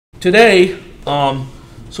Today,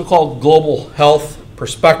 so-called global health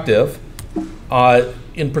perspective.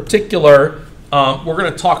 In particular, we're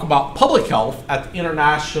going to talk about public health at the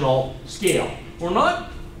international scale. We're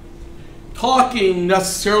not talking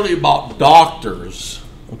necessarily about doctors,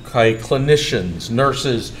 okay, clinicians,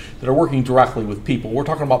 nurses that are working directly with people. We're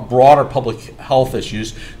talking about broader public health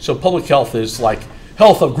issues. So public health is like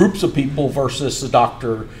health of groups of people versus a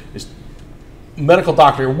doctor is medical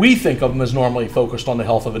doctor. We think of them as normally focused on the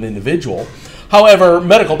health of an individual. However,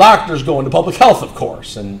 medical doctors go into public health, of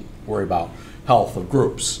course, and worry about health of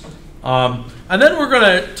groups. And then we're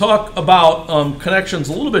going to talk about connections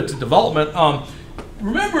a little bit to development.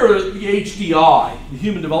 Remember the HDI, the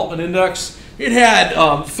Human Development Index? It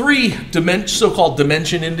had three so-called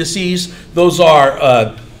dimension indices. Those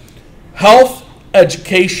are health,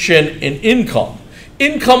 education, and income.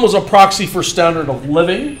 Income was a proxy for standard of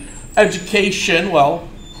living. Education, well,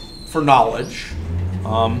 for knowledge,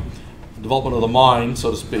 development of the mind,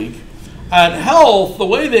 so to speak. And health, the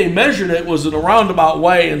way they measured it was in a roundabout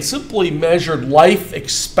way and simply measured life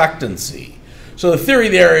expectancy. So the theory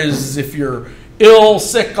there is if you're ill,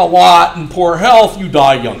 sick a lot, and poor health, you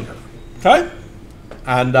die younger. Okay?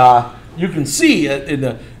 And you can see it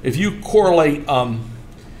if you correlate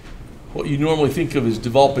what you normally think of as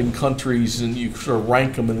developing countries and you sort of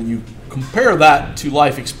rank them and then you compare that to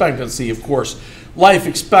life expectancy. Of course, life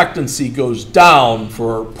expectancy goes down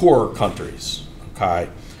for poorer countries. Okay?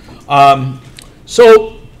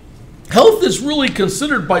 So health is really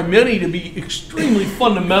considered by many to be extremely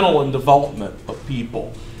fundamental in development of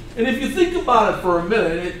people. And if you think about it for a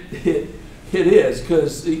minute, it is,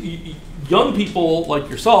 because young people like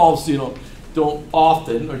yourselves, don't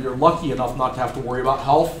often, or you're lucky enough not to have to worry about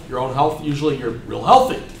health, your own health. Usually you're real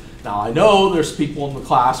healthy. Now I know there's people in the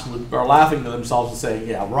class who are laughing to themselves and saying,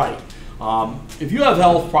 yeah, right. If you have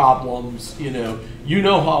health problems, you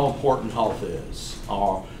know how important health is.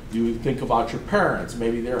 You think about your parents,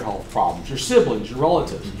 maybe their health problems, your siblings, your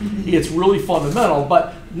relatives. It's really fundamental,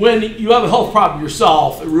 but when you have a health problem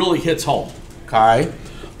yourself, it really hits home, okay?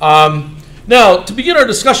 Now, to begin our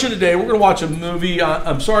discussion today, we're going to watch a movie.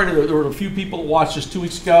 I'm sorry, there were a few people that watched this 2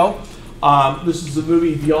 weeks ago. This is the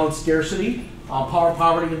movie Beyond Scarcity,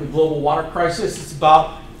 Poverty and the Global Water Crisis. It's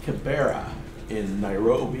about Kibera in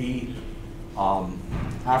Nairobi,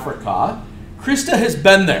 Africa. Krista has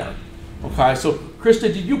been there, okay? So, Krista,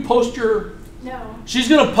 did you post your... No. She's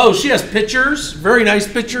going to post. She has pictures, very nice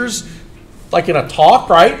pictures, like in a talk,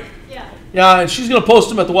 right? Yeah. Yeah, and she's going to post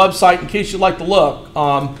them at the website in case you'd like to look.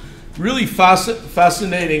 Really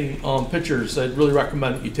fascinating pictures. I'd really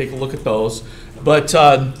recommend that you take a look at those. But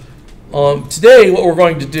today what we're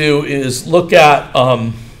going to do is look at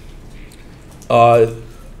a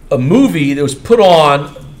movie that was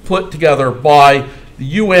put together by the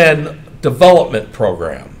UN Development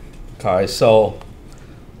Program. Okay, so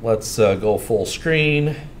let's go full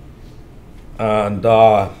screen. And,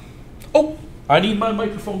 oh, I need my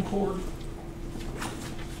microphone cord.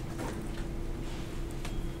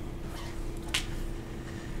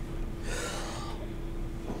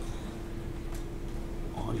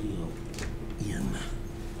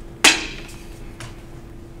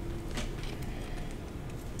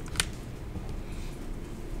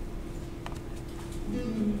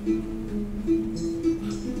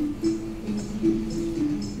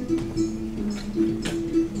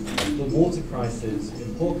 Water crisis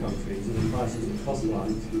in poor countries is a crisis that costs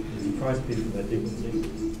lives, it deprives people of their dignity,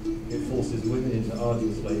 it forces women into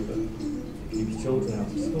arduous labour, it keeps children out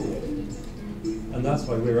of school. And that's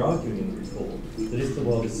why we're arguing in the report that if the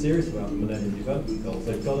world is serious about the Millennium Development Goals,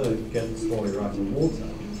 they've got to get the story right on water.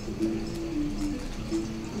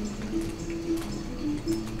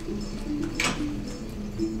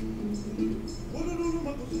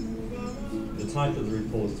 The title of the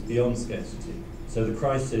report is Beyond Scarcity. So the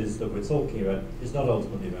crisis that we're talking about is not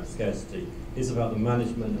ultimately about scarcity, it's about the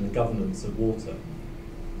management and the governance of water.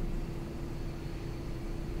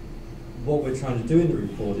 What we're trying to do in the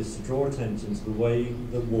report is to draw attention to the way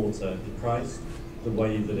that water is priced, the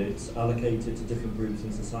way that it's allocated to different groups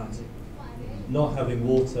in society. Not having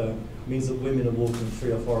water means that women are walking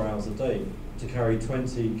 3 or 4 hours a day to carry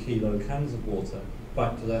 20 kilo cans of water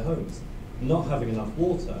back to their homes. Not having enough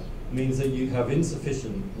water means that you have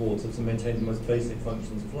insufficient water to maintain the most basic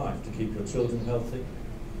functions of life, to keep your children healthy,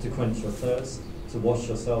 to quench your thirst, to wash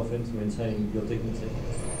yourself in, to maintain your dignity.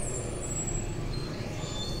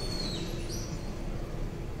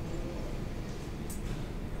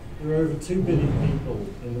 There are over 2 billion people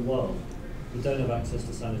in the world who don't have access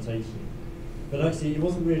to sanitation. But actually, it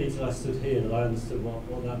wasn't really until I stood here that I understood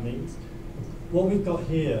what that means. What we've got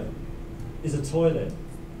here is a toilet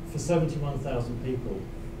for 71,000 people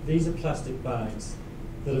these are plastic bags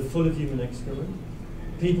that are full of human excrement.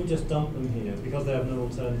 People just dump them here because they have no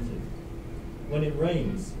alternative. When it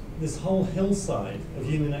rains, this whole hillside of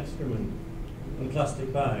human excrement and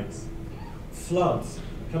plastic bags floods,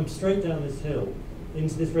 comes straight down this hill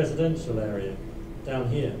into this residential area down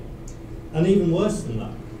here. And even worse than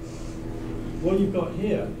that, what you've got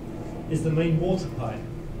here is the main water pipe,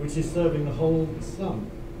 which is serving the whole slum.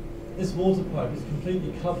 This water pipe is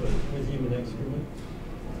completely covered with human excrement.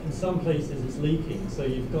 In some places it's leaking, so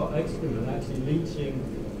you've got excrement actually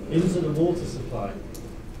leaching into the water supply.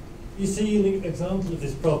 You see an example of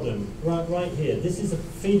this problem right here. This is a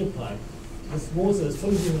feeder pipe. This water is full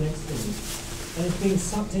of human excrement, and it's being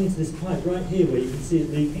sucked into this pipe right here where you can see it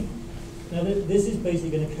leaking. Now this is basically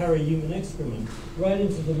going to carry human excrement right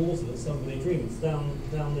into the water that somebody drinks down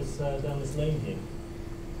this lane here.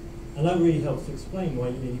 And that really helps to explain why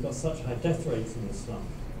you've got such high death rates in the slum.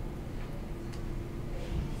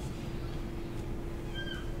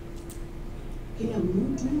 Kila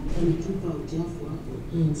mtu anatupa uchafu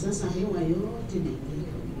hapo. Sasa hewa yote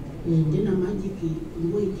inaingia. Tena maji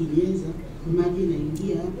mvua ikinyesha, maji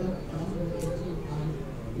inaingia hapa.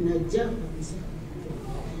 Inajaa kabisa.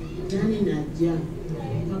 Ndani inajaa.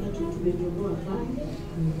 Mpaka tumetoboa pale,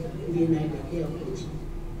 ndio inaelekea huko chini.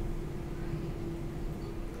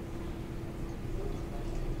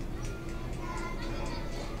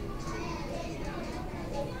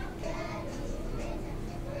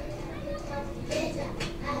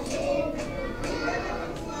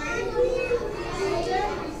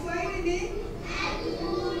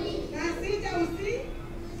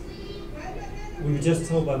 We were just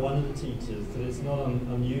told by one of the teachers that it's not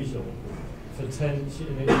unusual for 10,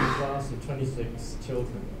 in a class of 26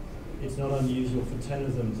 children, it's not unusual for 10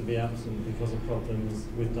 of them to be absent because of problems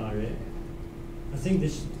with diarrhea. I think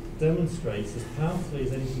this demonstrates as powerfully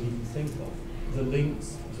as anything you can think of the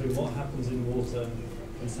links between what happens in water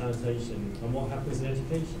and sanitation and what happens in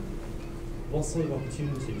education. What sort of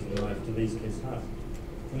opportunities in life do these kids have?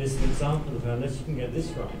 And it's an example of how unless you can get this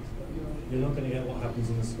right, you're not going to get what happens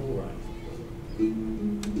in the school right.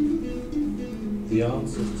 The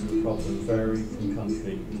answers to the problem vary from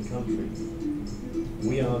country to country.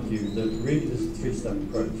 We argue that really there's a three-step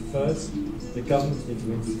approach. First, the governments need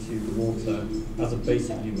to institute water as a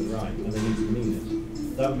basic human right, and they need to mean it.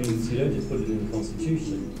 That means you don't just put it in the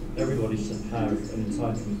constitution. Everybody should have an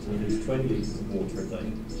entitlement to at least 20 litres of water a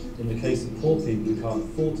day. In the case of poor people who can't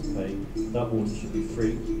afford to pay, that water should be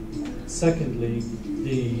free. Secondly,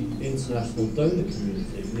 the international donor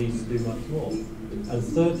community needs to do much more. And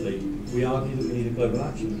thirdly, we argue that we need a global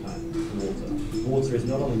action plan for water. Water is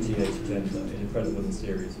not on the G8 agenda in a credible and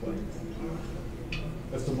serious way.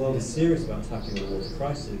 If the world is serious about tackling the water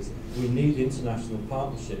crisis, we need international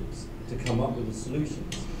partnerships to come up with the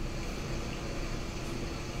solutions.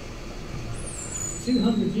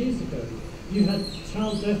 200 years ago, you had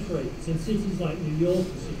child death rates in cities like New York,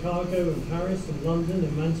 and Chicago, and Paris, and London,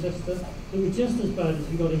 and Manchester that were just as bad as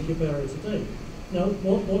we got in Kibera today. Now,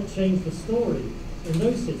 what changed the story in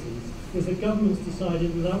those cities was that governments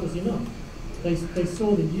decided that was enough. They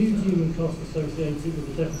saw the huge human cost associated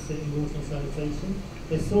with the deficit in water and sanitation.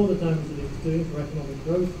 They saw the damage that it was doing for economic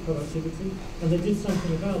growth, productivity, and they did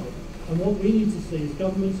something about it. And what we need to see is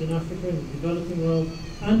governments in Africa, in the developing world,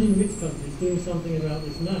 and in rich countries doing something about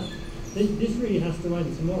this now. This really has to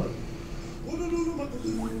end tomorrow.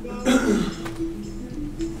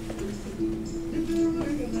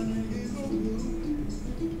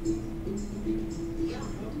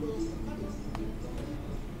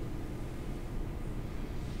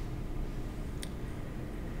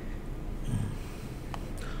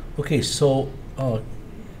 Okay, so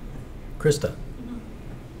Krista,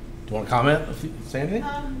 do you want to comment? Say anything?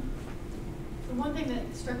 The one thing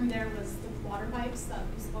that struck me there was the water pipes. That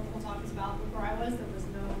was what the whole talk was about. Where I was, there was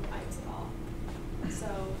no pipes at all.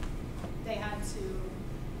 So they had to,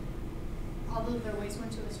 all of their waste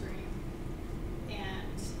went to a stream,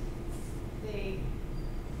 and they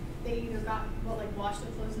either got, washed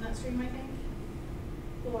their clothes in that stream, I think,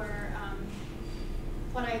 or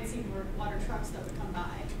what I had seen were water trucks that would come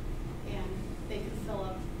by, and they could fill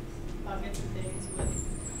up buckets and things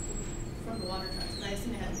from the water trucks, and I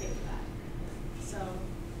assume they had to pay for that. So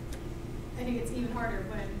I think it's even harder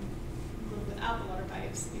when you live without the water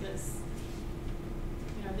pipes, because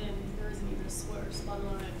then there isn't even a source, let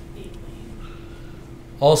alone it being clean.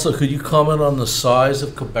 Also, could you comment on the size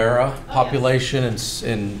of Kibera population and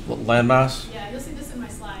landmass? Yeah, you'll see this in my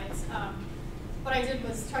slides. What I did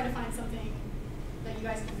was try to find something that you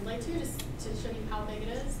guys can relate to, just to show you how big it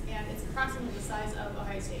is. And it's approximately the size of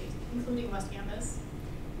Ohio State, including West Campus.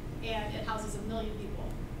 And it houses 1 million people.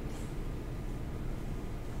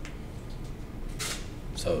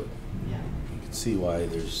 So Yeah. you can see why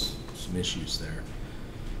there's some issues there.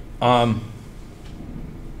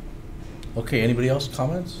 Okay, anybody else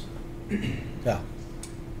comments? Yeah.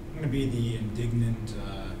 I'm going to be the indignant,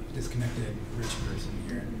 disconnected rich person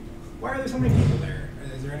here. Why are there so many people there?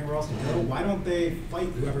 Is there anywhere else to go? Why don't they fight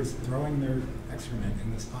whoever's throwing their excrement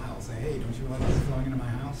in this pile? Say, hey, don't you realize this is flowing into my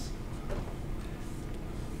house?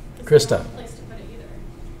 There's Krista. no place to put it either.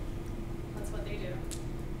 That's what they do.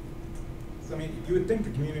 So, I mean, you would think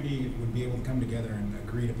the community would be able to come together and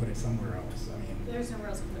agree to put it somewhere else. I mean, There's nowhere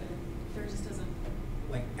else to put it. There just isn't.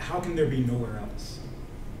 like, how can there be nowhere else?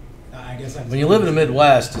 I guess I. When you live in the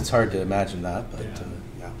Midwest, it's hard to imagine that, but Yeah.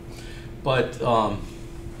 yeah. But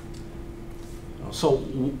so,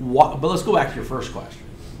 but let's go back to your first question.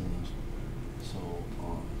 So,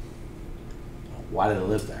 why did they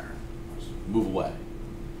live there? Move away.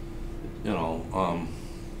 You know,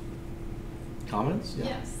 comments? Yeah.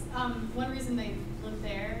 Yes. One reason they live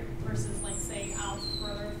there versus, like, say, out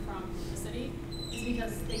further from the city is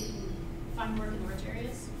because they can find work in the rich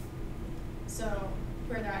areas. So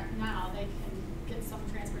where they're at now, they can get some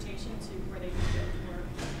transportation to where they can go to work.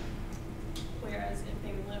 Whereas if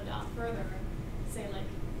they lived out further, say, like,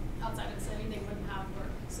 outside of the city, they wouldn't have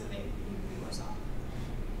work, so they would be worse off.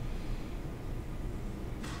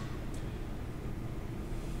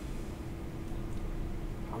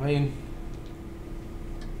 I mean,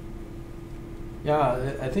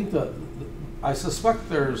 yeah, I think I suspect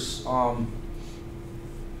there's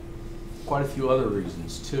quite a few other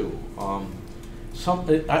reasons too.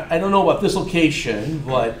 I don't know about this location,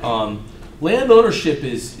 but land ownership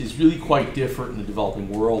is really quite different in the developing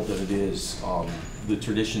world than it is the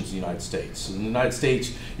traditions in the United States. In the United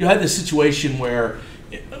States, you had this situation where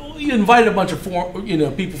you invite a bunch of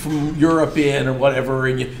people from Europe in or whatever,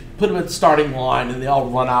 and you put them at the starting line, and they all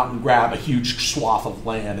run out and grab a huge swath of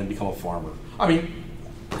land and become a farmer. I mean,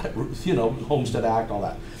 Homestead Act, all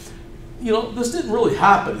that. This didn't really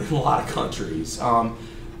happen in a lot of countries.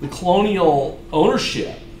 The colonial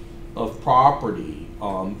ownership of property,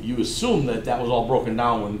 you assume that was all broken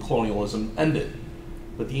down when colonialism ended.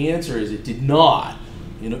 But the answer is it did not,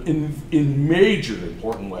 in major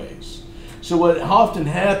important ways. So what often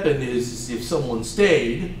happened is if someone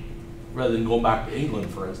stayed, rather than going back to England,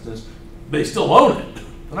 for instance, they still own it.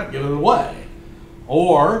 They're not giving it away.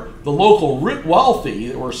 Or the local wealthy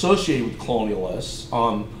that were associated with colonialists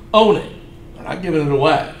own it. They're not giving it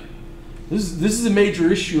away. This is a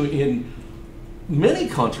major issue in many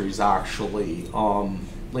countries, actually.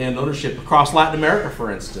 Land ownership across Latin America, for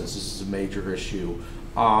instance, this is a major issue.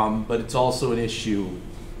 But it's also an issue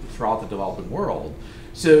throughout the developing world.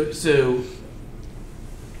 So if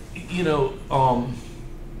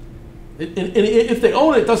they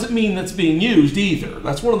own it, doesn't mean that's being used either.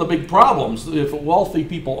 That's one of the big problems. If wealthy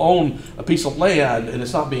people own a piece of land and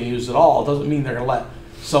it's not being used at all, it doesn't mean they're going to let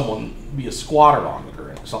someone be a squatter on it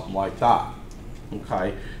or something like that.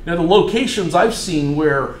 Okay. Now the locations I've seen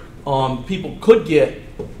where people could get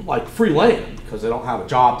like free land because they don't have a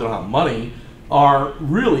job, they don't have money, are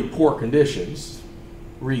really poor conditions.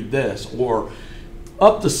 Read this, or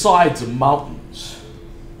up the sides of mountains.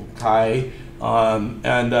 Okay.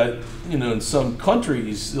 In some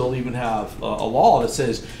countries, they'll even have a law that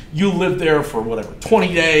says you live there for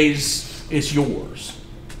 20 days, it's yours.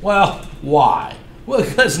 Well, why? Well,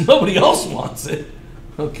 because nobody else wants it.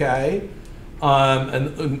 Okay,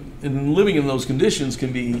 and living in those conditions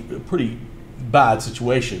can be a pretty bad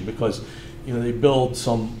situation because they build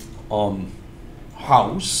some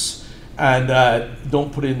house and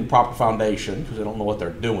don't put in the proper foundation because they don't know what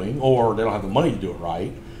they're doing or they don't have the money to do it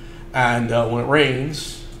right. And when it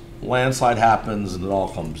rains, landslide happens and it all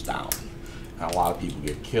comes down. And a lot of people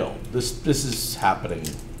get killed. This is happening.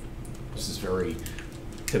 This is very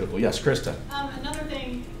typical. Yes, Krista. Another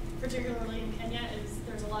thing, particularly in Kenya, is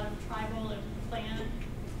there's a lot of tribal and clan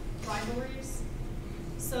rivalries.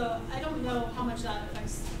 So I don't know how much that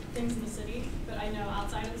affects things in the city, but I know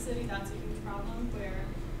outside of the city that's a huge problem where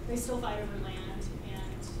they still fight over land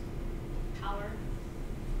and power.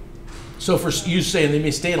 So for you saying they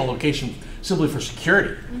may stay in a location simply for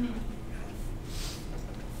security. Mm-hmm.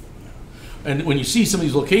 And when you see some of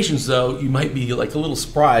these locations, though, you might be like a little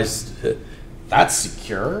surprised. That's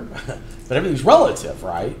secure, but everything's relative,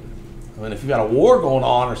 right? I mean, if you've got a war going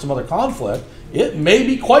on or some other conflict, it may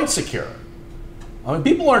be quite secure. I mean,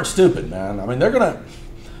 people aren't stupid, man. I mean, they're gonna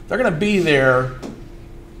be there.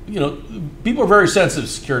 People are very sensitive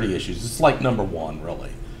to security issues. It's like number one,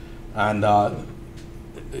 really. And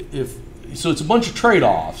so it's a bunch of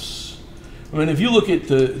trade-offs. I mean, if you look at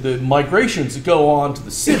the migrations that go on to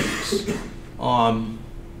the cities,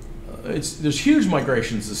 there's huge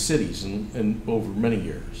migrations to cities in over many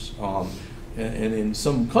years. And in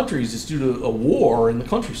some countries, it's due to a war in the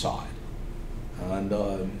countryside.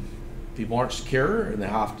 And people aren't secure, and they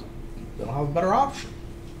don't have a better option.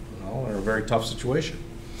 You know, they're in a very tough situation.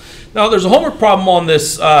 Now, there's a homework problem on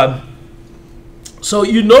this. So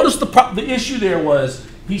you notice the issue there was,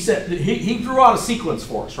 he said, he drew out a sequence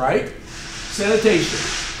for us, right?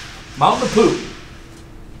 Sanitation, mountain of poop,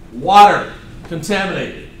 water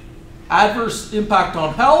contaminated, adverse impact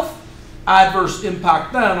on health, adverse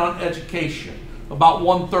impact then on education. About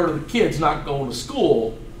 1/3 of the kids not going to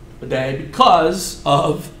school a day because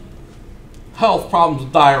of health problems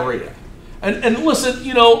with diarrhea. And listen,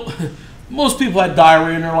 you know, most people had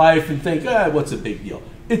diarrhea in their life and think, what's a big deal?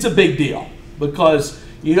 It's a big deal because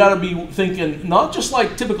you got to be thinking not just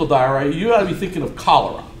like typical diarrhea, you got to be thinking of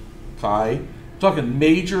cholera, okay? I'm talking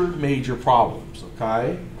major problems,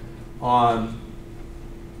 okay?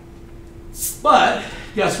 But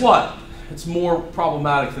guess what? It's more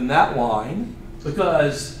problematic than that line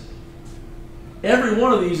because every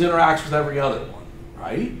one of these interacts with every other one,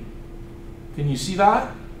 right? Can you see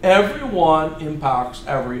that? Every one impacts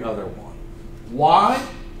every other one. Why?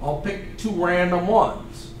 I'll pick 2 random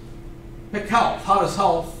ones. Pick health. How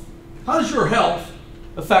does your health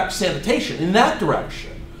affect sanitation in that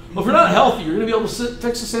direction? Well, if you're not healthy, you're going to be able to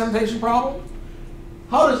fix a sanitation problem?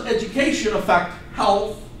 How does education affect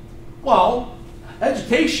health? Well,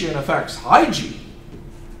 education affects hygiene.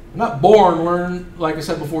 You're not born like I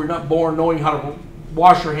said before, you're not born knowing how to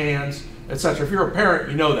wash your hands, etc. If you're a parent,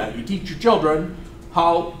 you know that. You teach your children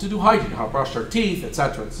how to do hygiene, how to brush their teeth,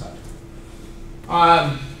 etc., etc.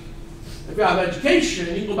 If you have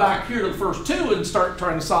education, you can go back here to the first 2 and start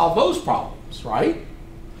trying to solve those problems, right?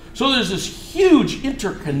 So there's this huge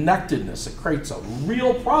interconnectedness that creates a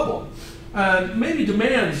real problem. And maybe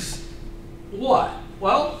demands what?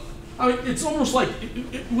 Well, I mean, it's almost like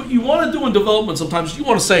what you want to do in development sometimes, you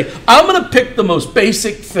want to say, I'm going to pick the most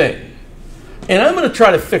basic thing, and I'm going to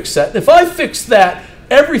try to fix that. And if I fix that,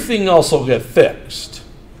 everything else will get fixed.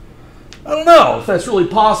 I don't know if that's really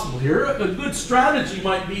possible here. A good strategy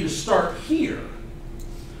might be to start here.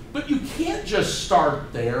 But you can't just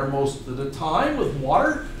start there most of the time with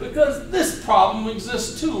water because this problem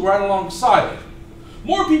exists too right alongside it.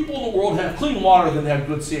 More people in the world have clean water than they have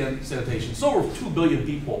good sanitation. So over 2 billion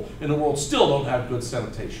people in the world still don't have good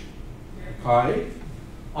sanitation. Okay?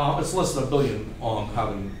 It's less than 1 billion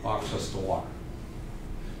having access to water.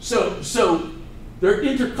 So their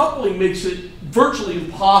intercoupling makes it virtually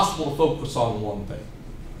impossible to focus on one thing.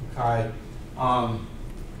 Okay?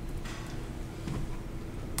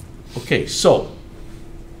 Okay, so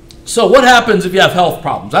what happens if you have health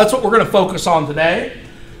problems? That's what we're going to focus on today.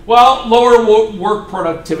 Well, lower work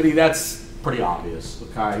productivity, that's pretty obvious,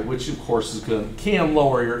 okay? Which, of course, can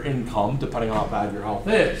lower your income depending on how bad your health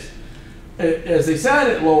is. As they said,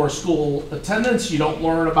 at lower school attendance, you don't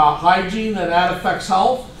learn about hygiene, and that affects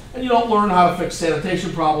health, and you don't learn how to fix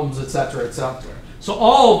sanitation problems, etc., etc. So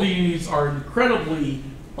all of these are incredibly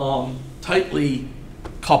tightly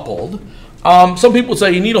coupled. Some people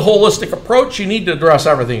say you need a holistic approach, you need to address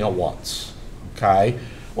everything at once, okay?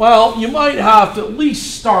 Well, you might have to at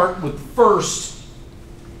least start with the first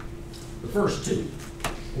 2.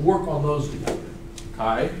 Work on those together,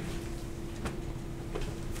 okay?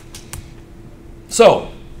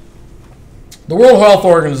 So, the World Health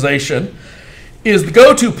Organization is the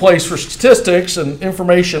go-to place for statistics and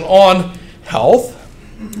information on health.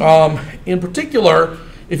 In particular,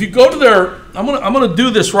 if you go to their, I'm gonna do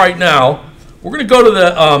this right now. We're gonna go to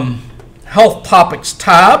the Health Topics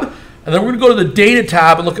tab. And then we're going to go to the Data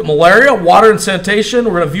tab and look at malaria, water, and sanitation.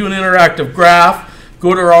 We're going to view an interactive graph,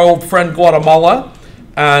 go to our old friend Guatemala.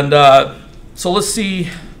 And so let's see.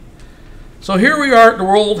 So here we are at the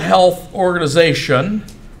World Health Organization.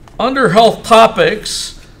 Under Health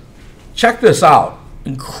Topics, check this out.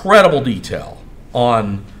 Incredible detail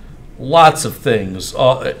on lots of things.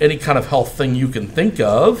 Any kind of health thing you can think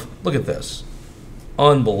of. Look at this.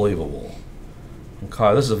 Unbelievable.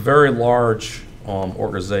 Okay, this is a very large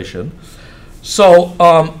organization. So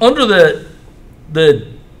under the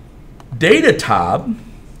Data tab,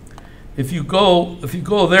 if you go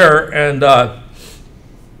there, and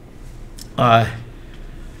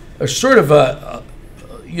there's sort of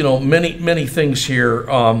many things here.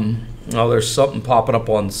 There's something popping up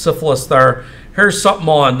on syphilis there. Here's something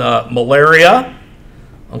on malaria.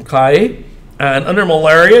 Okay, and under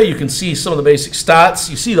malaria, you can see some of the basic stats.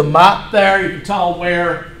 You see the map there. You can tell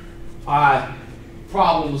where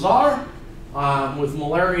problems are with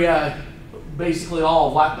malaria, basically all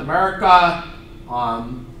of Latin America,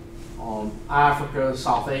 Africa,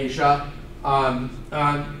 South Asia.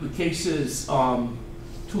 The case is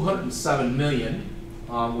 207 million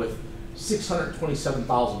with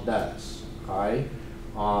 627,000 deaths, okay?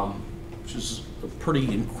 Which is a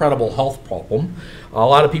pretty incredible health problem. A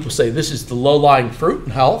lot of people say this is the low-lying fruit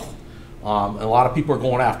in health, and a lot of people are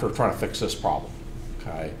going after trying to fix this problem,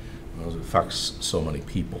 okay? Because it affects so many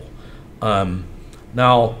people.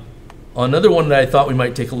 Now, another one that I thought we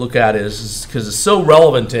might take a look at is because it's so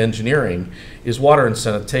relevant to engineering, is water and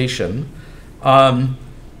sanitation. There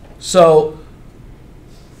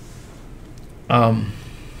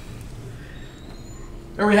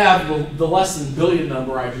we have the less than billion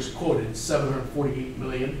number I just quoted, 748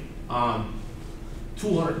 million.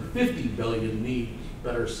 250 billion need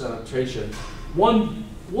better sanitation. 1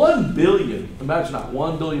 billion, imagine that,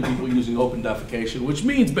 1 billion people using open defecation, which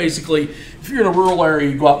means basically if you're in a rural area,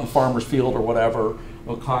 you go out in the farmer's field or whatever,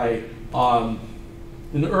 okay.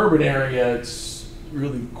 In the urban area, it's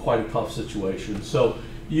really quite a tough situation. So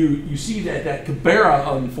you see that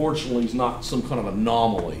Kibera, unfortunately, is not some kind of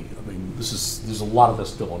anomaly. I mean, there's a lot of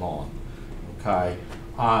this going on, okay?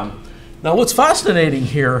 Now, what's fascinating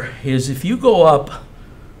here is if you go up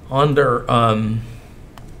under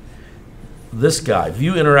this guy,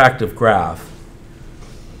 View Interactive Graph.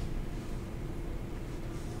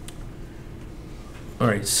 All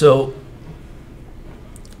right, so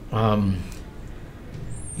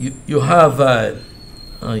you have,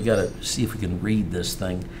 you got to see if we can read this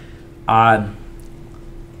thing.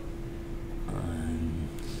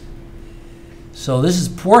 So this is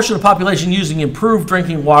portion of the population using improved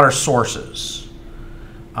drinking water sources.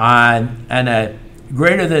 And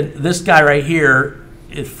greater than this guy right here,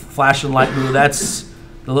 if flashing light blue, that's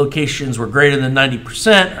the locations where greater than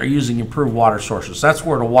 90% are using improved water sources. That's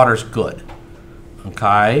where the water's good.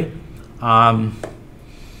 Okay. I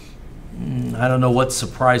don't know what's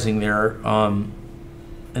surprising there. And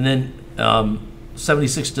then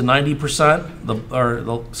 76 to 90%,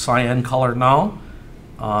 the cyan color now.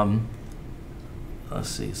 Let's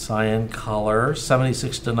see, cyan color,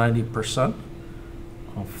 76 to 90%,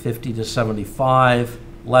 50 to 75,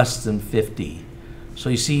 less than 50. So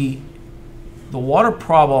you see, the water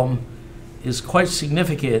problem is quite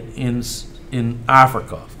significant in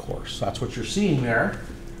Africa, of course. That's what you're seeing there,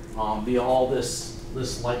 via all this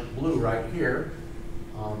light blue right here,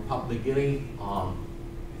 Papua New Guinea.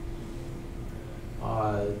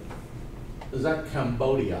 Is that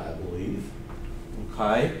Cambodia, I believe?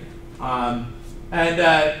 Okay.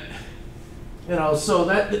 You know, so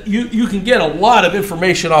that you can get a lot of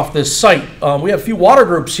information off this site. We have a few water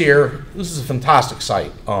groups here. This is a fantastic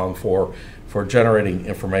site for generating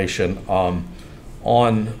information on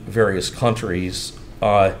various countries.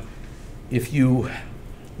 If you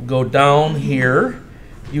go down here,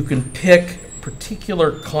 you can pick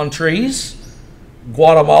particular countries.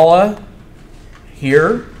 Guatemala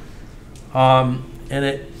here, and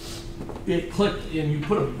it clicked and you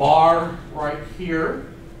put a bar right here.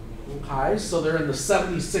 Okay, so they're in the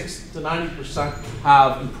 76 to 90%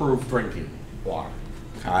 have improved drinking water.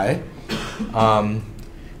 Okay,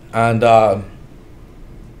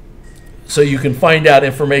 so you can find out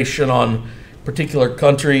information on particular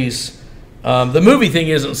countries. The movie thing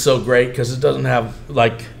isn't so great because it doesn't have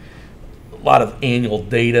like a lot of annual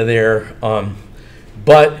data there,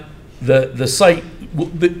 but the site,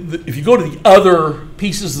 if you go to the other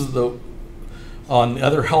pieces of the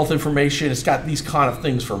other health information, it's got these kind of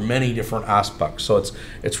things for many different aspects. So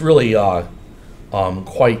it's really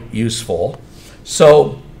quite useful.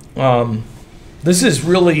 So this is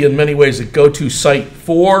really in many ways a go-to site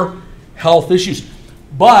for health issues.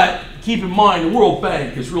 But keep in mind the World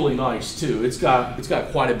Bank is really nice too. It's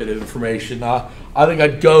got quite a bit of information. I think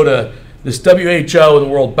I'd go to this WHO and the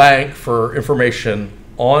World Bank for information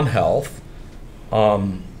on health.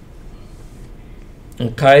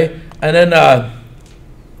 Okay, and then I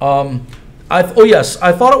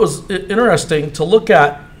thought it was interesting to look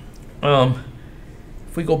at.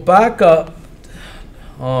 If we go back up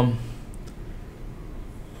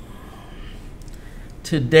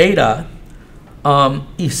to data,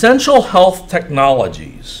 essential health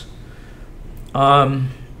technologies. Now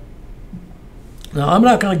I'm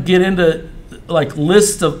not going to get into like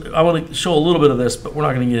lists of. I want to show a little bit of this, but we're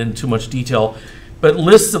not going to get into too much detail. But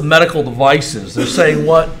lists of medical devices. They're saying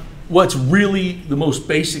what's really the most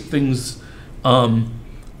basic things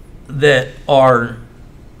that are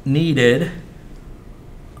needed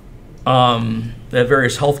at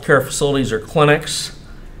various healthcare facilities or clinics,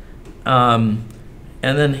 and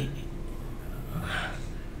then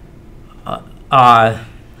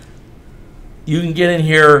you can get in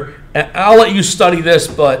here. And I'll let you study this,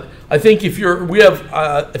 but I think if we have,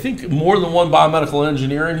 I think more than one biomedical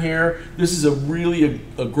engineer in here. This is really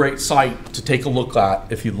a great site to take a look at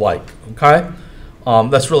if you'd like, okay?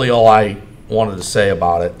 That's really all I wanted to say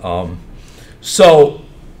about it. So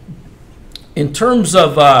in terms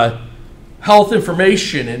of health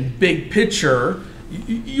information and big picture,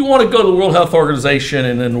 you want to go to the World Health Organization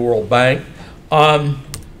and then the World Bank.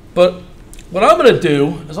 But what I'm going to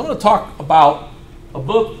do is I'm going to talk about a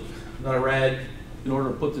book that I read in order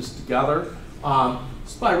to put this together.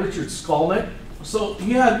 It's by Richard Skolnick. So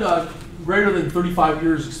he had greater than 35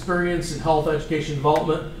 years experience in health education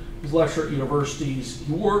development. He's a lecturer at universities.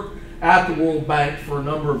 He worked at the World Bank for a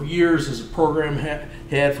number of years as a program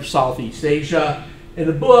head for Southeast Asia. And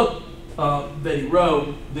the book that he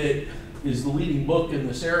wrote that is the leading book in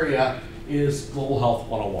this area is Global Health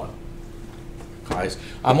 101. Guys,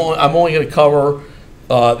 I'm only going to cover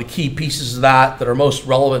the key pieces of that are most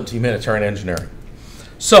relevant to humanitarian engineering.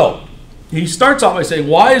 So he starts off by saying,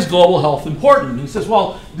 why is global health important? He says,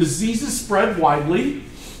 well, diseases spread widely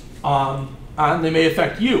and they may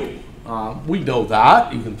affect you. We know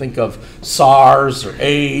that. You can think of SARS or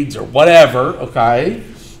AIDS or whatever, okay?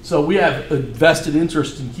 So we have a vested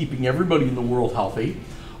interest in keeping everybody in the world healthy.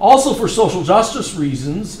 Also for social justice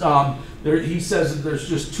reasons, he says that there's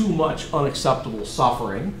just too much unacceptable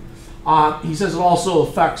suffering. He says it also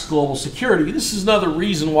affects global security. This is another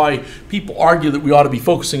reason why people argue that we ought to be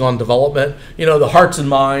focusing on development. You know, the hearts and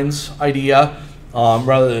minds idea,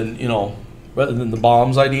 rather than the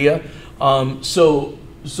bombs idea. So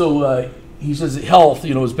he says that health,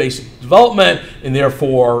 is basic development, and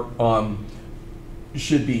therefore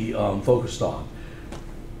should be focused on.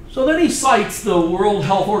 So then he cites the World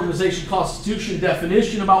Health Organization Constitution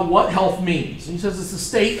definition about what health means. And he says it's a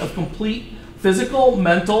state of complete physical,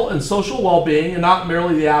 mental, and social well-being, and not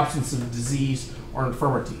merely the absence of disease or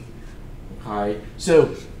infirmity. Okay.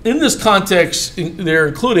 So in this context, they're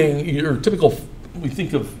including your typical. We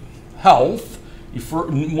think of health.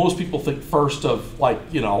 Most people think first of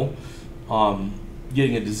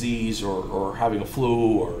getting a disease or having a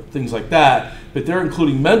flu or things like that, but they're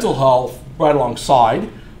including mental health right alongside.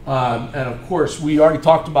 And of course, we already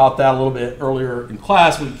talked about that a little bit earlier in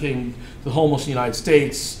class when we came to the homeless in the United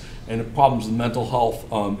States and the problems with mental health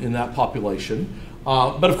in that population.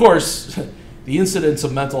 But of course, the incidence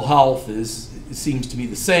of mental health seems to be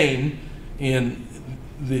the same in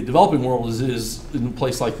the developing world as it is in a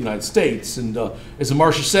place like the United States. And as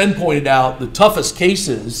Amartya Sen pointed out, the toughest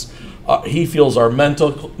cases he feels are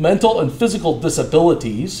mental and physical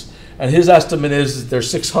disabilities. And his estimate is that there's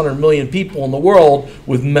 600 million people in the world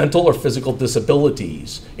with mental or physical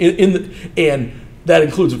disabilities. And that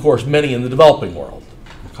includes, of course, many in the developing world.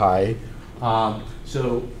 Okay?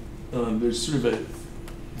 So there's sort of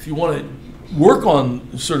if you want to work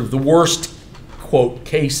on sort of the worst, quote,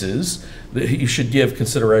 cases, that you should give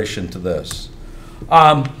consideration to this.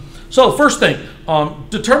 So first thing,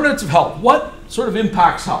 determinants of health. What sort of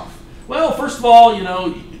impacts health? Well, first of all,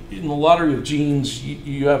 in the lottery of genes,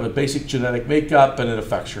 you have a basic genetic makeup and it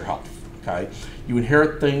affects your health, okay? You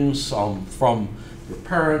inherit things from your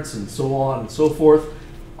parents and so on and so forth.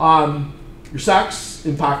 Your sex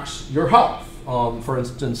impacts your health. For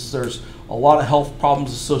instance, there's a lot of health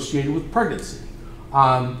problems associated with pregnancy.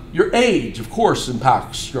 Your age, of course,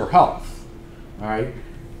 impacts your health, all right?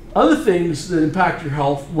 Other things that impact your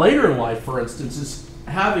health later in life, for instance, is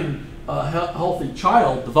having a healthy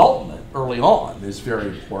child development early on is very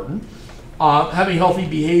important. Having healthy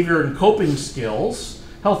behavior and coping skills,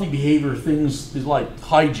 healthy behavior things like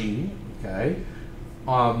hygiene, okay?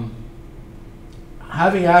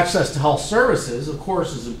 Having access to health services, of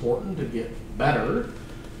course, is important to get better.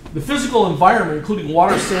 The physical environment, including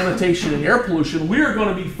water, sanitation, and air pollution, we are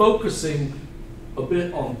going to be focusing a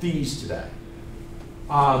bit on these today.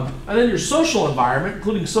 And then your social environment,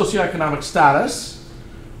 including socioeconomic status.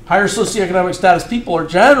 Higher socioeconomic status people are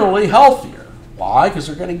generally healthier. Why? Because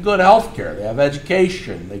they're getting good health care. They have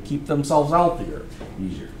education. They keep themselves healthier,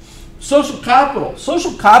 easier. Social capital.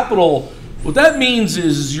 Social capital, what that means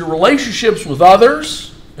is your relationships with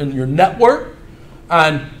others and your network.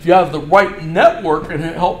 And if you have the right network, it can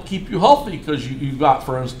help keep you healthy because you've got,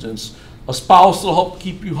 for instance, a spouse that will help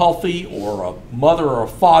keep you healthy, or a mother or a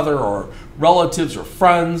father or relatives or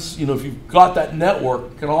friends. If you've got that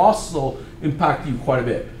network, it can also impact you quite a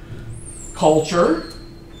bit. Culture.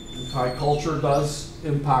 Okay, culture does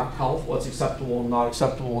impact health, what's acceptable and not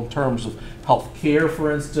acceptable in terms of health care,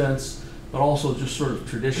 for instance, but also just sort of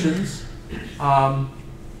traditions. And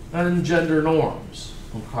then gender norms.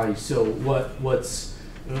 Okay, so what's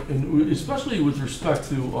especially with respect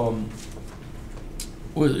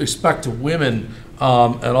to women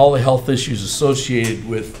and all the health issues associated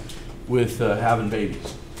with with having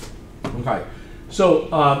babies. Okay. So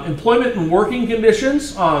employment and working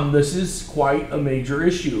conditions, this is quite a major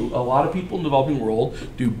issue. A lot of people in the developing world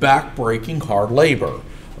do back-breaking hard labor.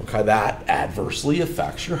 Okay, that adversely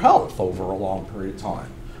affects your health over a long period of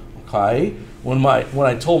time. Okay, when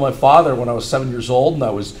I told my father when I was 7 years old and I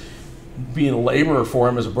was being a laborer for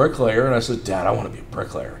him as a bricklayer, and I said, Dad, I want to be a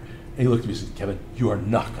bricklayer. And he looked at me and said, Kevin, you are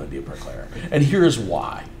not going to be a bricklayer. And here's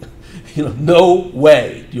why. No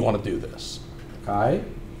way do you want to do this. Okay?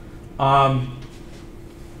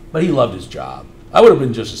 But he loved his job. I would have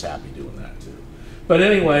been just as happy doing that too. But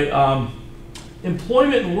anyway,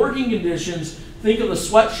 employment and working conditions, think of the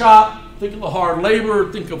sweatshop, think of the hard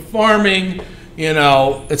labor, think of farming,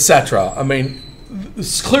 etc. I mean,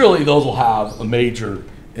 clearly those will have a major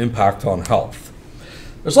impact on health.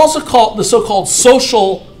 There's also the so-called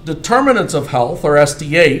social determinants of health, or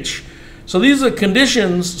SDH. So these are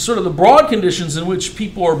conditions, sort of the broad conditions in which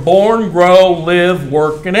people are born, grow, live,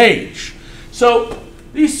 work, and age. So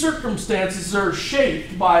these circumstances are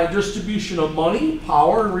shaped by a distribution of money,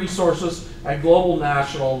 power, and resources at global,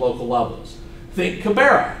 national, and local levels. Think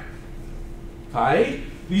Canberra. Okay?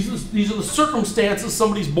 These are the circumstances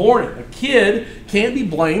somebody's born in. A kid can't be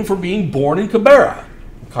blamed for being born in Canberra.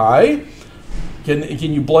 Okay? Can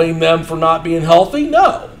you blame them for not being healthy?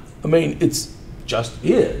 No. I mean, it's just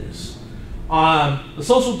is. The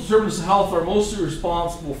social determinants of health are mostly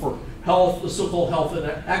responsible for health, the so-called health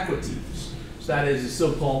inequities. So that is the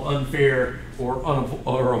so-called unfair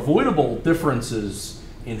or avoidable differences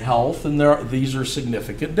in health, and these are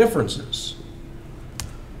significant differences.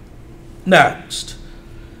 Next,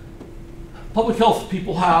 public health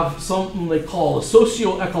people have something they call a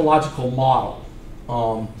socio-ecological model.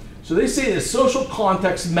 So they say that social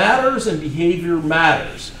context matters and behavior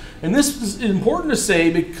matters. And this is important to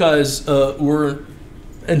say because we're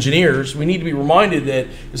engineers. We need to be reminded that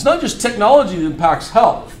it's not just technology that impacts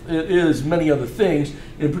health. It is many other things,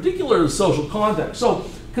 in particular the social context. So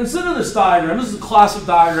consider this diagram. This is a classic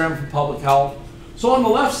diagram for public health. So on the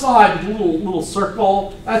left side, the little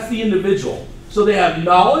circle, that's the individual. So they have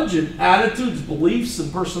knowledge and attitudes, beliefs,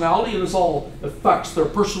 and personality, and this all affects their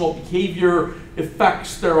personal behavior,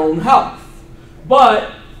 affects their own health.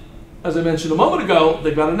 But, as I mentioned a moment ago,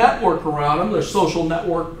 they've got a network around them, their social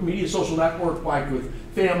network, immediate social network, like with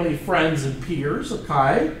family, friends, and peers,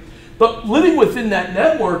 okay? But living within that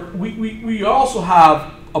network, we also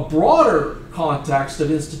have a broader context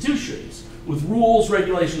of institutions with rules,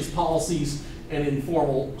 regulations, policies, and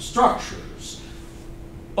informal structures.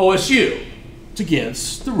 OSU, it's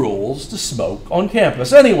against the rules to smoke on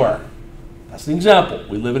campus anywhere. That's an example.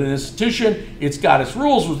 We live in an institution, it's got its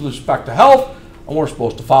rules with respect to health, and we're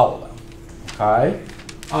supposed to follow them. Okay?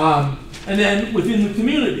 And then within the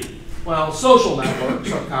community, well, social networks,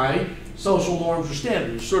 okay? Social norms or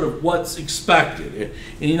standards, sort of what's expected. In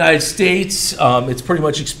the United States, it's pretty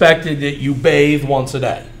much expected that you bathe once a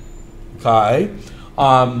day. Okay?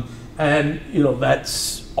 And,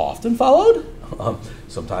 that's often followed.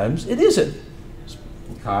 Sometimes it isn't.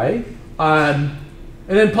 Okay? And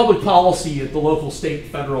then public policy at the local, state,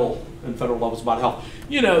 federal, and federal levels about health.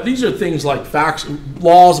 These are things like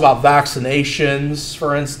laws about vaccinations,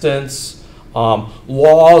 for instance,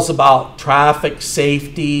 laws about traffic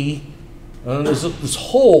safety. And there's this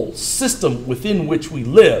whole system within which we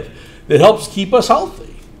live that helps keep us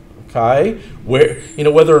healthy. Okay?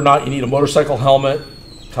 Whether or not you need a motorcycle helmet,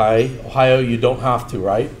 okay? Ohio, you don't have to,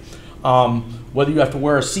 right? Whether you have to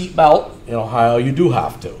wear a seatbelt, in Ohio, you do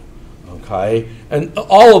have to. Okay? And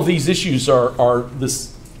all of these issues are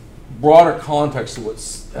this broader context of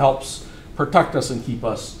what helps protect us and keep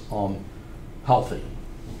us healthy.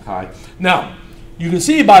 Okay? Now, you can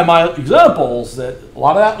see by my examples that a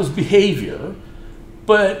lot of that was behavior,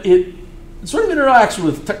 but it sort of interacts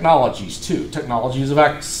with technologies too. Technology is a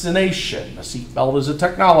vaccination, a seatbelt is a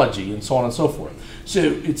technology, and so on and so forth. So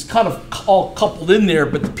it's kind of all coupled in there,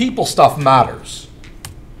 but the people stuff matters.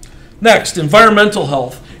 Next, environmental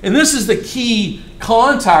health. And this is the key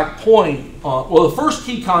contact point, the first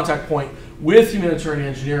key contact point with humanitarian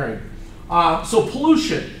engineering. So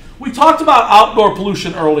pollution. We talked about outdoor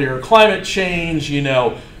pollution earlier, climate change,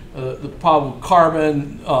 the problem of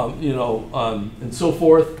carbon, and so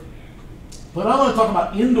forth. But I want to talk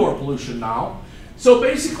about indoor pollution now. So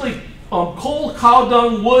basically, coal, cow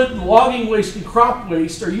dung, wood, logging waste, and crop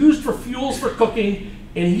waste are used for fuels for cooking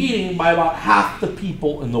and heating by about half the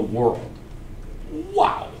people in the world.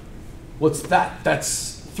 Wow. What's that?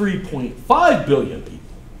 That's 3.5 billion people.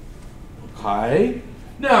 Okay.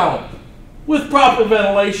 Now, with proper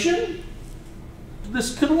ventilation,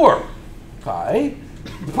 this could work. Okay.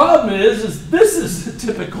 The problem is this is a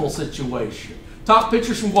typical situation. top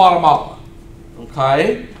pictures from Guatemala.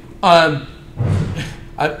 Okay.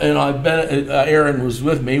 Aaron was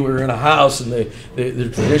with me. We were in a house, and the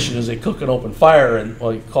tradition is they cook an open fire, and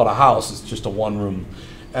well, you call it a house. It's just a one room,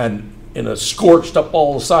 and in a scorched up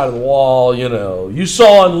all the side of the wall. You know, you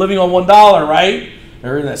saw in Living on $1, right?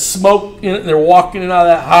 They're in that smoke in it. They're walking in and out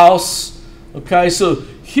of that house. Okay, so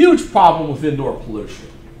huge problem with indoor pollution.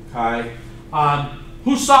 Okay,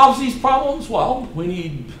 who solves these problems? Well, we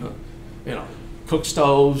need, cook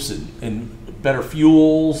stoves and better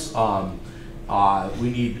fuels. We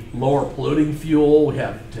need lower polluting fuel. We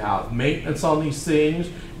have to have maintenance on these things.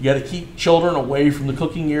 You got to keep children away from the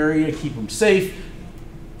cooking area, keep them safe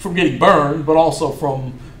from getting burned, but also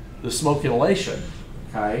from the smoke inhalation.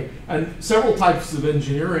 Okay, and several types of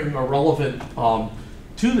engineering are relevant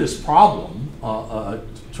to this problem to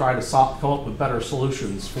try to come up with better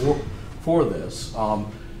solutions for this.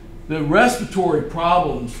 The respiratory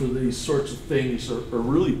problems for these sorts of things are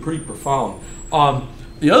really pretty profound.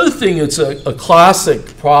 The other thing that's a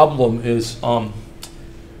classic problem is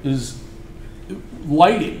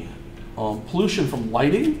lighting, pollution from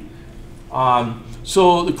lighting.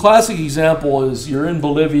 So the classic example is you're in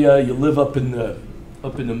Bolivia, you live up in the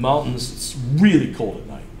mountains. It's really cold at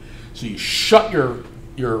night, so you shut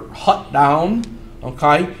your hut down,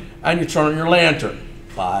 okay, and you turn on your lantern,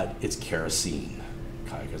 but it's kerosene,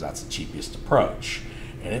 okay, because that's the cheapest approach,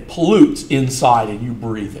 and it pollutes inside, and you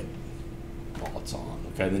breathe it while it's on.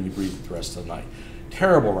 Okay, then you breathe it the rest of the night.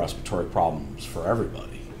 Terrible respiratory problems for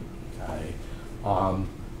everybody. Okay,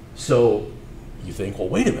 so you think, well,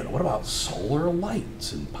 wait a minute, what about solar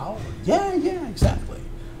lights and power? Yeah, exactly.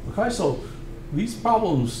 Okay, so these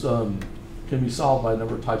problems can be solved by a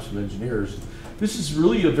number of types of engineers. This is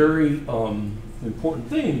really a very important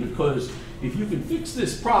thing, because if you can fix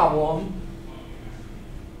this problem,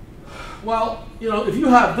 well, if you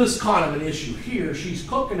have this kind of an issue here, she's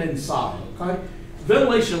cooking inside, okay?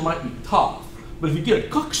 Ventilation might be tough, but if you get a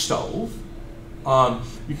cook stove,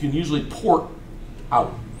 you can usually port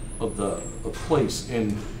out of the place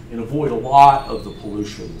and avoid a lot of the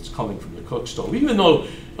pollution that's coming from the cook stove. Even though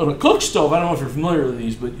on a cook stove, I don't know if you're familiar with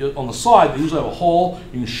these, but on the side they usually have a hole,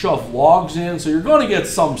 you can shove logs in, so you're going to get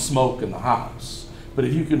some smoke in the house. But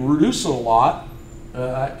if you can reduce it a lot,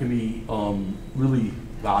 that can be really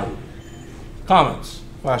valuable. Comments?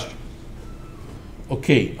 Questions?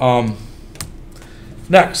 Okay.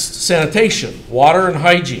 Next, sanitation, water and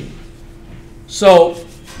hygiene. So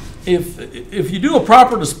if you do a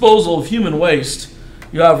proper disposal of human waste,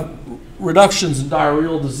 you have reductions in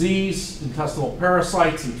diarrheal disease, intestinal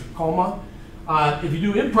parasites, and trachoma. If you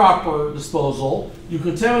do improper disposal, you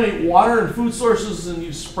contaminate water and food sources, and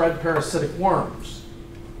you spread parasitic worms.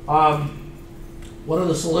 What are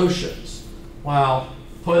the solutions? Well,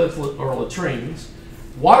 toilets or latrines,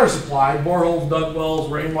 water supply, boreholes, dug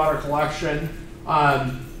wells, rainwater collection.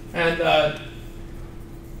 I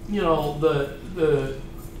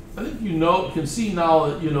think can see now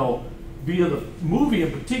that via the movie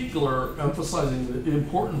in particular, emphasizing the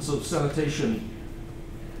importance of sanitation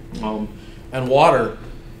and water,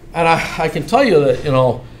 and I can tell you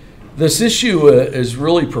that this issue is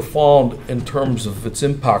really profound in terms of its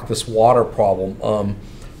impact. This water problem.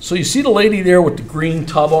 So you see the lady there with the green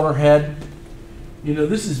tub on her head.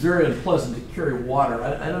 This is very unpleasant to carry water.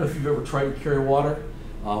 I don't know if you've ever tried to carry water.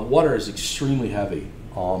 Water is extremely heavy.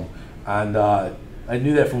 And I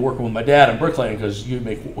knew that from working with my dad in bricklaying, because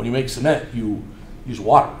when you make cement, you use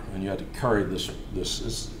water, and you have to carry this.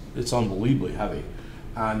 It's unbelievably heavy.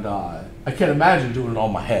 And I can't imagine doing it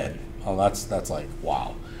on my head. That's like,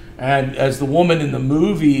 wow. And as the woman in the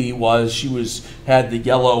movie had the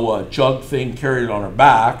yellow jug thing carried on her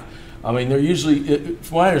back. I mean, they're usually,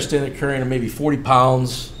 from what I understand, they're carrying maybe 40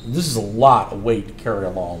 pounds. This is a lot of weight to carry a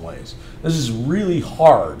long ways. This is really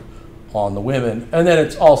hard on the women. And then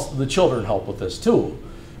it's also, the children help with this too.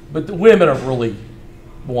 But the women are really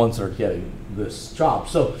the ones that are getting this job.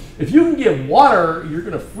 So if you can give water, you're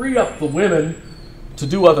going to free up the women to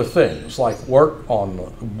do other things, like work on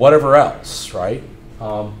whatever else, right?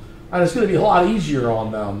 And it's going to be a lot easier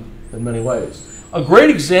on them in many ways. A great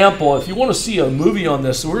example, if you want to see a movie on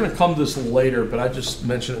this, so we're going to come to this a little later, but I just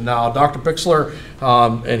mentioned it now. Dr. Pixler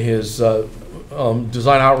and his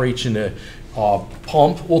design outreach in the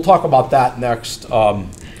pump. We'll talk about that next when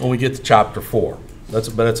we get to chapter 4.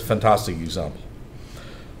 But it's a fantastic example.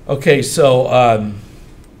 Okay, so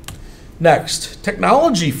next,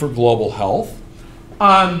 technology for global health.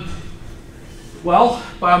 Well,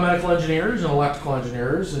 biomedical engineers and electrical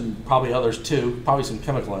engineers, and probably others too, probably some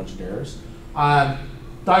chemical engineers.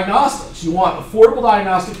 Diagnostics. You want affordable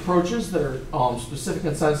diagnostic approaches that are specific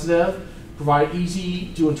and sensitive, provide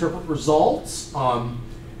easy to interpret results.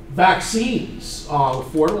 Vaccines,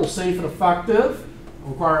 affordable, safe, and effective,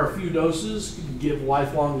 require a few doses, can give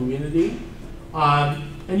lifelong immunity.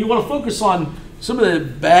 And you want to focus on some of the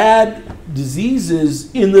bad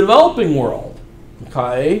diseases in the developing world,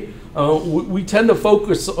 okay? We tend to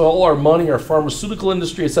focus all our money, our pharmaceutical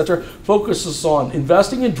industry, etc., focuses on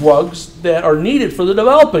investing in drugs that are needed for the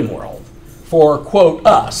developing world, for, quote,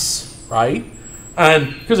 us, right?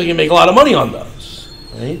 And because they can make a lot of money on those,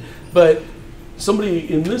 right? But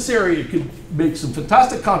somebody in this area could make some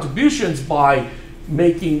fantastic contributions by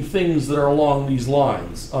making things that are along these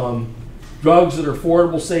lines. Drugs that are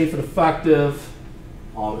affordable, safe, and effective,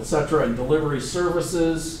 etc., and delivery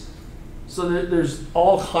services. So there's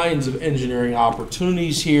all kinds of engineering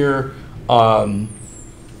opportunities here.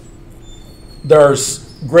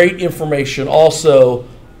 There's great information also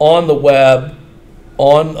on the web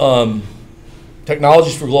on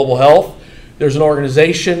technologies for global health. There's an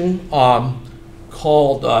organization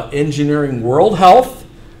called Engineering World Health,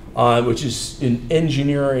 which is an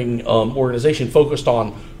engineering organization focused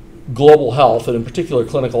on global health, and in particular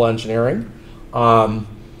clinical engineering.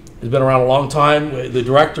 It's been around a long time. The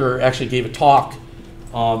director actually gave a talk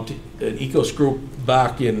to an ECOS group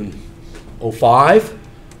back in 2005,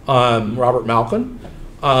 Robert Malkin.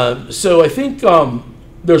 So I think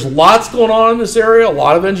there's lots going on in this area. A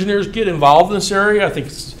lot of engineers get involved in this area. I think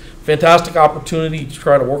it's a fantastic opportunity to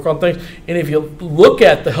try to work on things. And if you look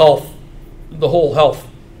at the whole health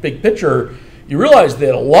big picture, you realize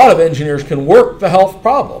that a lot of engineers can work the health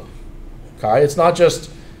problem. Okay, it's not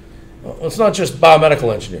just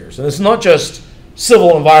biomedical engineers, and it's not just civil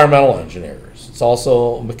and environmental engineers. It's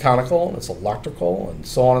also mechanical, and it's electrical, and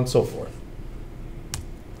so on and so forth.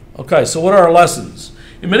 Okay, so what are our lessons?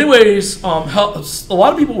 In many ways, a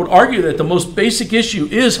lot of people would argue that the most basic issue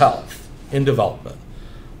is health in development.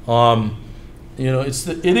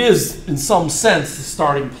 It is in some sense the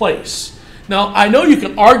starting place. Now, I know you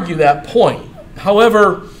can argue that point.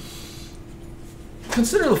 However,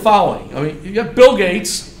 consider the following. I mean, you got Bill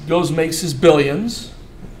Gates goes and makes his billions,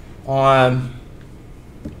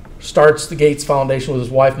 starts the Gates Foundation with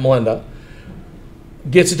his wife Melinda,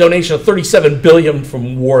 gets a donation of $37 billion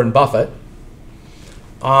from Warren Buffett.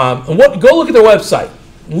 Go look at their website.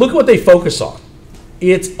 Look at what they focus on.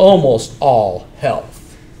 It's almost all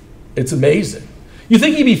health. It's amazing. You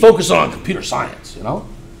think he'd be focused on computer science, you know?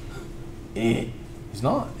 He's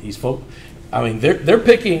not.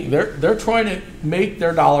 They're trying to make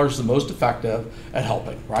their dollars the most effective at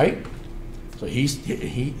helping, right? So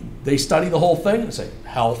they study the whole thing and say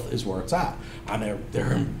health is where it's at, and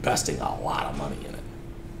they're investing a lot of money in it.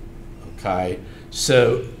 Okay,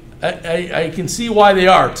 so I can see why they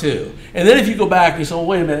are too. And then if you go back and you say, well,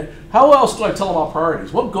 wait a minute, how else do I tell them about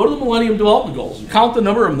priorities? Well, go to the Millennium Development Goals and count the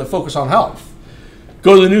number of them that focus on health.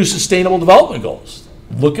 Go to the new Sustainable Development Goals.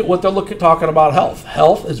 Look at what they're talking about health.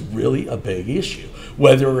 Health is really a big issue,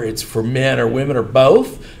 whether it's for men or women or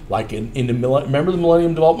both. Like remember the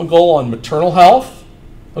Millennium Development Goal on maternal health?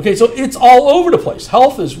 Okay, so it's all over the place.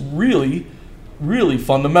 Health is really, really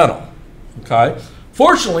fundamental. Okay,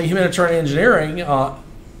 fortunately, humanitarian engineering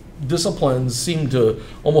disciplines seem to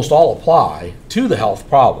almost all apply to the health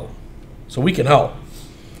problem, so we can help.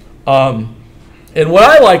 And what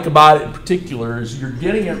I like about it in particular is you're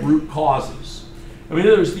getting at root causes. I mean,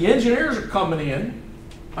 the engineers are coming in,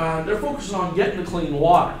 they're focusing on getting the clean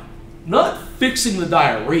water, not fixing the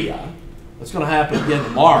diarrhea that's going to happen again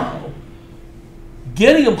tomorrow.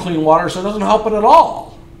 Getting them clean water so it doesn't help it at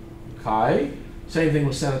all. Okay? Same thing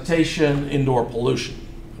with sanitation, indoor pollution.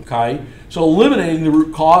 Okay? So eliminating the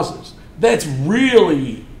root causes. That's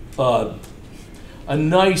really a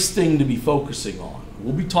nice thing to be focusing on.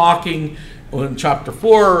 We'll be talking in Chapter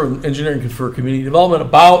 4, Engineering for Community Development,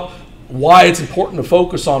 about why it's important to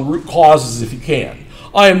focus on root causes if you can.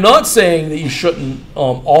 I am not saying that you shouldn't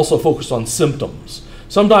also focus on symptoms.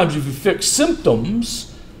 Sometimes if you fix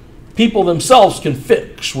symptoms, people themselves can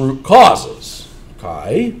fix root causes,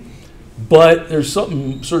 okay? But there's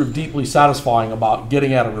something sort of deeply satisfying about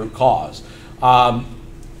getting at a root cause.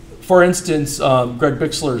 For instance, Greg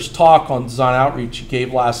Bixler's talk on design outreach he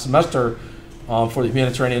gave last semester for the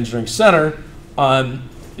Humanitarian Engineering Center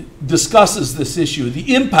discusses this issue,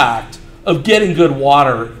 the impact of getting good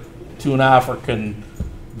water to an African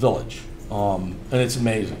village. And it's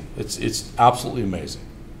amazing. It's absolutely amazing.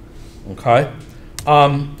 Okay?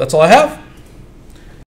 That's all I have.